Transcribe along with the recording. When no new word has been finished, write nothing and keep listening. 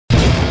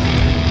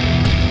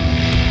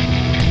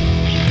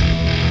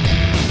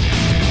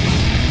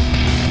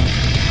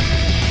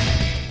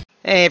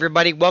Hey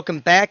everybody, welcome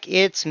back.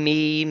 It's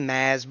me,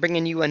 Maz,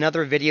 bringing you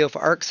another video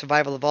for Ark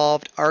Survival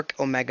Evolved, Ark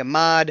Omega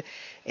Mod.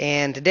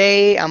 And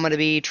today I'm going to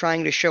be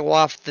trying to show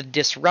off the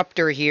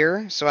Disruptor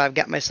here. So I've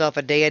got myself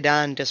a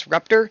Daedon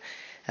Disruptor.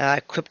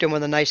 Equipped him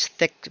with a nice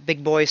thick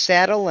big boy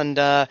saddle, and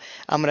I'm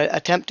going to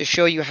attempt to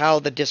show you how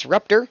the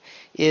Disruptor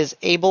is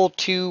able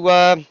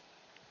to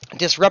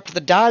disrupt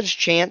the dodge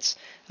chance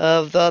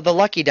of the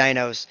Lucky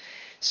Dinos.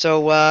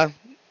 So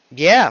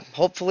yeah,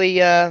 hopefully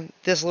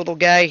this little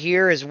guy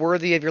here is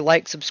worthy of your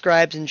likes,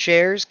 subscribes, and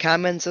shares,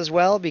 comments as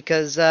well,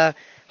 because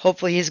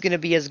hopefully he's going to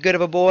be as good of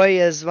a boy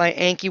as my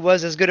Anki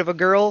was as good of a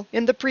girl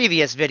in the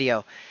previous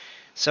video.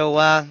 So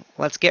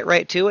let's get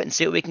right to it and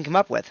see what we can come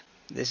up with.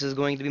 This is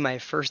going to be my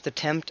first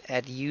attempt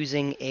at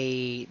using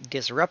a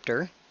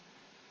Disruptor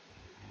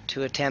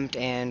to attempt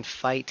and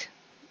fight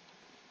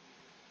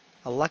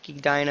a Lucky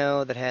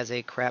Dino that has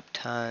a crap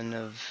ton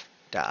of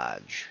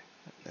dodge.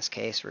 In this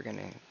case, we're going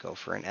to go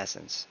for an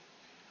Essence,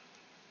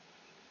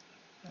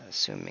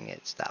 assuming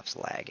it stops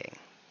lagging.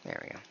 There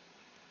we go.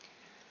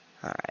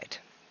 All right.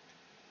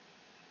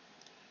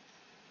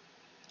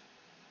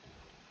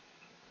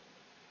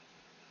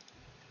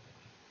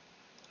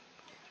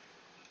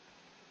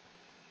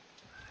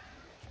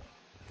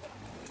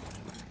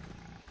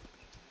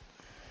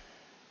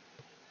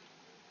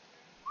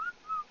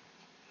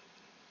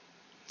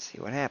 Let's see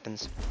what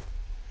happens.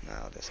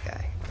 Oh, this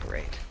guy.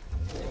 Great.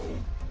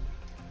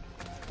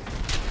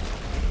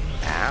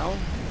 Ow.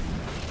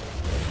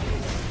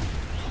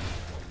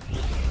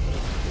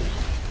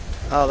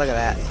 Oh, look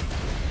at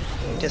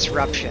that.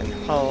 Disruption.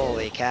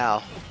 Holy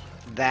cow.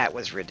 That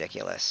was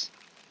ridiculous.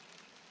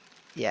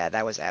 Yeah,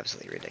 that was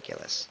absolutely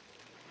ridiculous.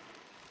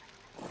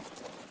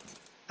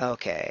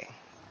 Okay.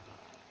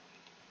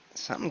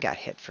 Something got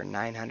hit for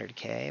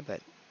 900k,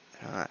 but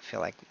I feel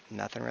like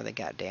nothing really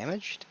got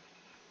damaged.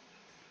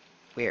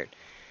 Weird.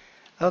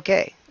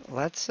 Okay,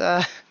 let's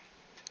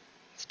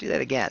do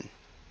that again.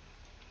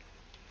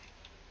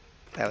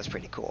 That was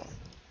pretty cool.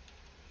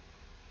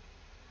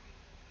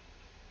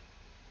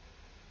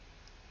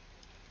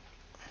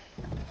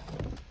 I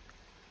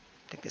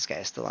think this guy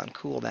is still on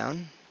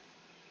cooldown.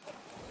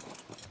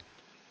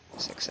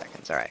 6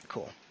 seconds. All right,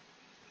 cool.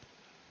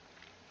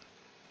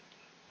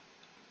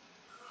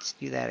 Let's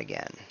do that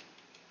again.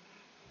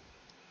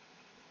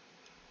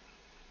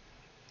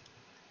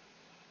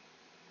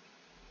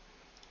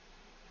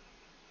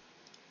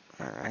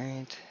 All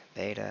right,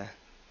 beta,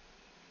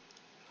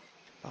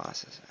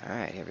 bosses. All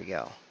right, here we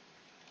go.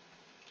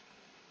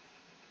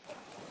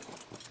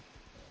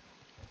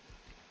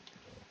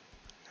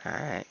 All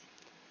right.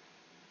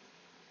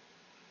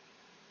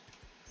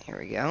 Here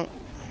we go.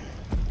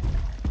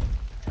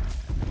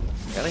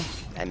 Really?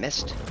 I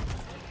missed.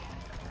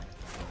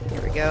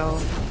 Here we go.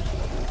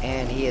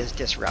 And he is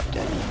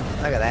disrupted.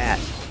 Look at that.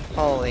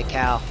 Holy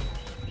cow.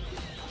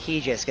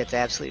 He just gets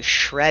absolutely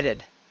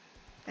shredded.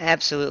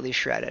 Absolutely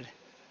shredded.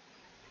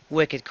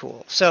 Wicked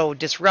cool. So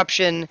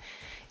disruption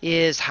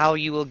is how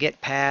you will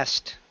get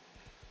past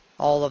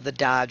all of the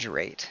dodge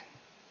rate.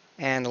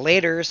 And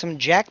later some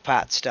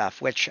jackpot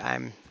stuff, which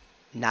I'm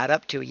not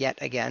up to yet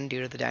again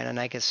due to the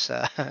Deinonychus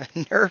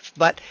nerf,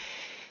 but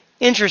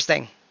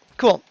interesting.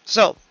 Cool.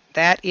 So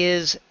that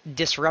is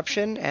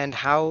disruption and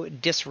how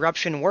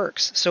disruption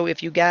works. So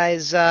if you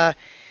guys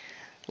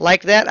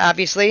like that,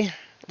 obviously,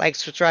 like,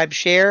 subscribe,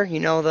 share.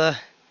 You know the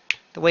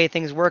way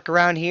things work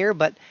around here,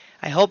 but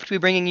I hope to be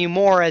bringing you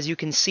more. As you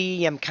can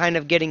see, I'm kind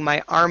of getting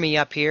my army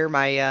up here.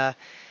 My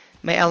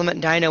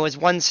element dino is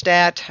 1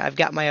 stat. I've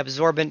got my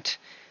absorbent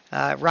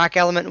rock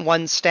element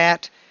 1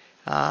 stat.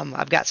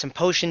 I've got some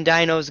potion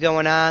dinos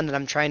going on that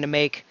I'm trying to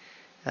make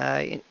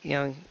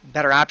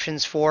better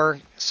options for.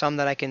 Some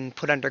that I can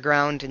put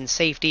underground in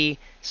safety.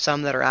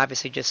 Some that are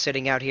obviously just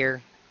sitting out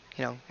here,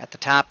 at the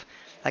top,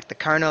 like the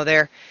Carno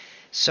there.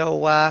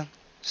 So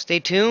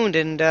stay tuned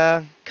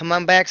and come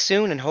on back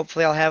soon, and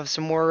hopefully I'll have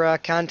some more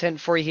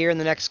content for you here in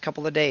the next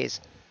couple of days.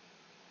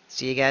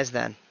 See you guys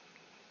then.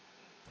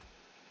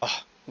 Oh,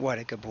 what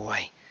a good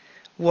boy.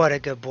 What a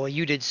good boy.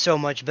 You did so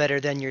much better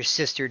than your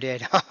sister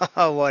did.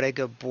 What a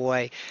good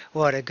boy.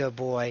 What a good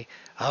boy.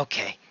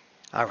 Okay.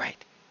 All right.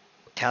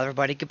 Tell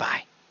everybody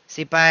goodbye.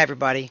 Say bye,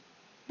 everybody.